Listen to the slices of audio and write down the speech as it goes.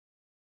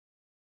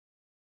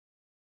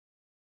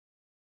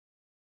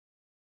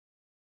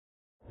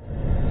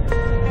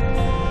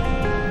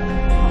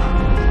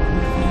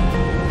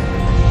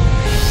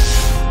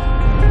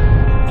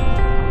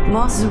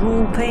Mars is a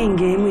role-playing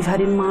game we've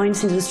had in mind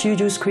since the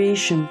studio's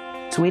creation,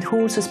 so it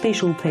holds a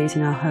special place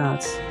in our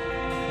hearts.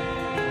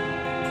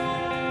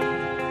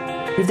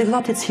 We've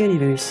developed its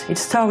universe, its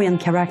story and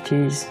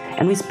characters,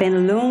 and we spent a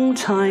long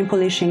time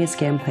polishing its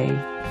gameplay.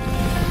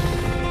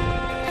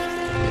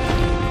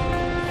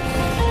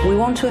 We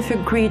want to offer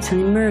a great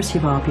and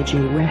immersive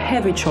RPG where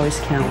every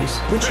choice counts,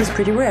 which is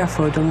pretty rare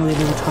for a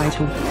downloadable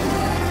title.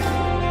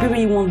 We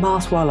really want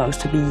Mars Ewolucje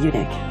to be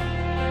unique.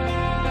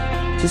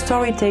 The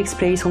story takes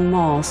place on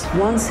Mars,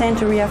 1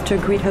 century after a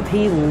great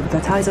upheaval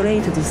that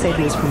isolated the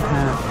settlers from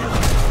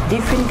Earth.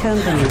 Different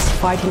companies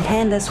fighting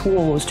endless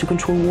wars to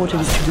control water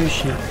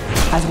distribution,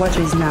 as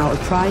water is now a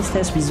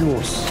priceless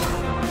resource.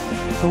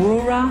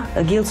 Aurora,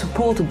 a guild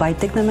supported by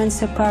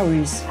technomancer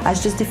powers,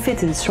 has just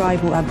defeated its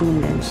rival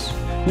Abundance.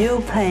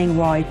 You're playing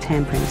Roy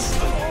Temperance,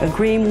 a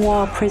grim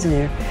war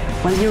prisoner,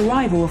 when the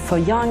arrival of a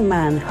young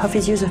man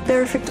offers you the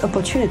perfect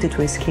opportunity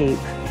to escape.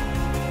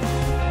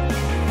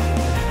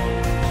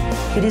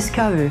 You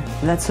discover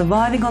that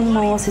surviving on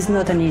Mars is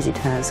not an easy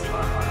task,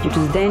 due to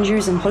the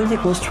dangers and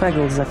political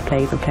struggles that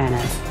plague the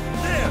planet.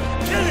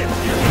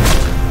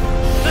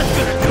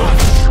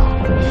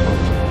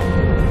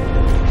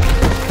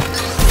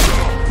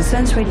 The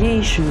sun's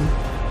radiation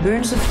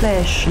burns the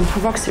flesh and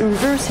provokes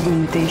irreversible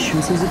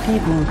mutations in the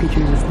people and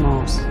creatures of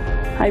Mars.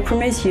 I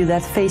promise you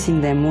that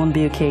facing them won't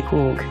be a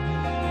cakewalk.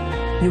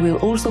 You will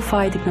also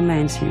fight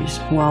technomancers,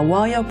 who are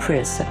warrior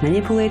priests that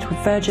manipulate with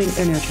virgin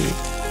energy.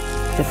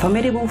 The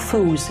formidable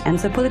foes and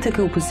the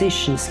political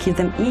positions give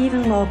them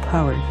even more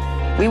power.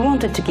 We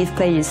wanted to give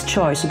players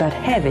choice about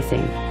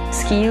everything: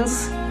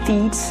 skills,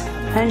 feats,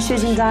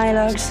 answers in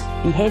dialogues,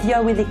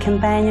 behavior with their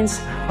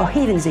companions, or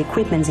even the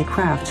equipment they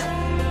craft.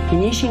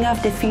 Finishing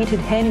off defeated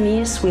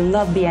enemies will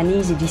not be an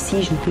easy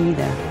decision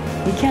either.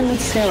 You can loot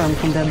serum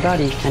from their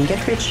body and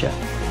get richer,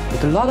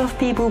 but a lot of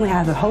people may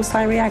have a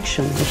hostile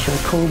reaction if you're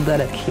a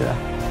cold-blooded killer.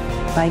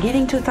 By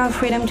giving total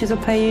freedom to the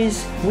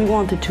players, we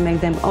wanted to make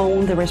them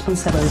own their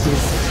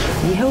responsibilities.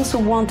 We also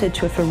wanted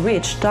to offer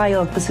rich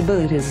dialogue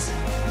possibilities.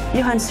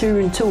 Your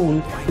uncertain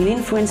tone will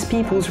influence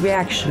people's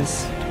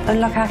reactions,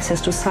 unlock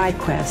access to side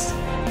quests,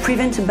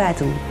 prevent a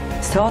battle,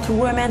 start a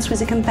romance with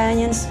the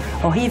companions,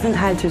 or even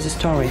alter the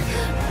story.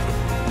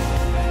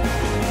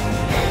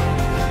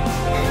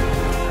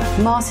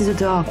 Mars is a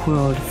dark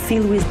world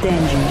filled with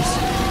dangers,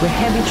 where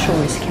every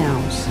choice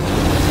counts.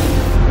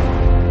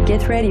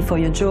 Get ready for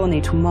your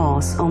journey to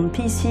Mars on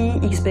PC,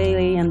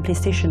 Xbox, and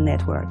PlayStation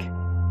Network.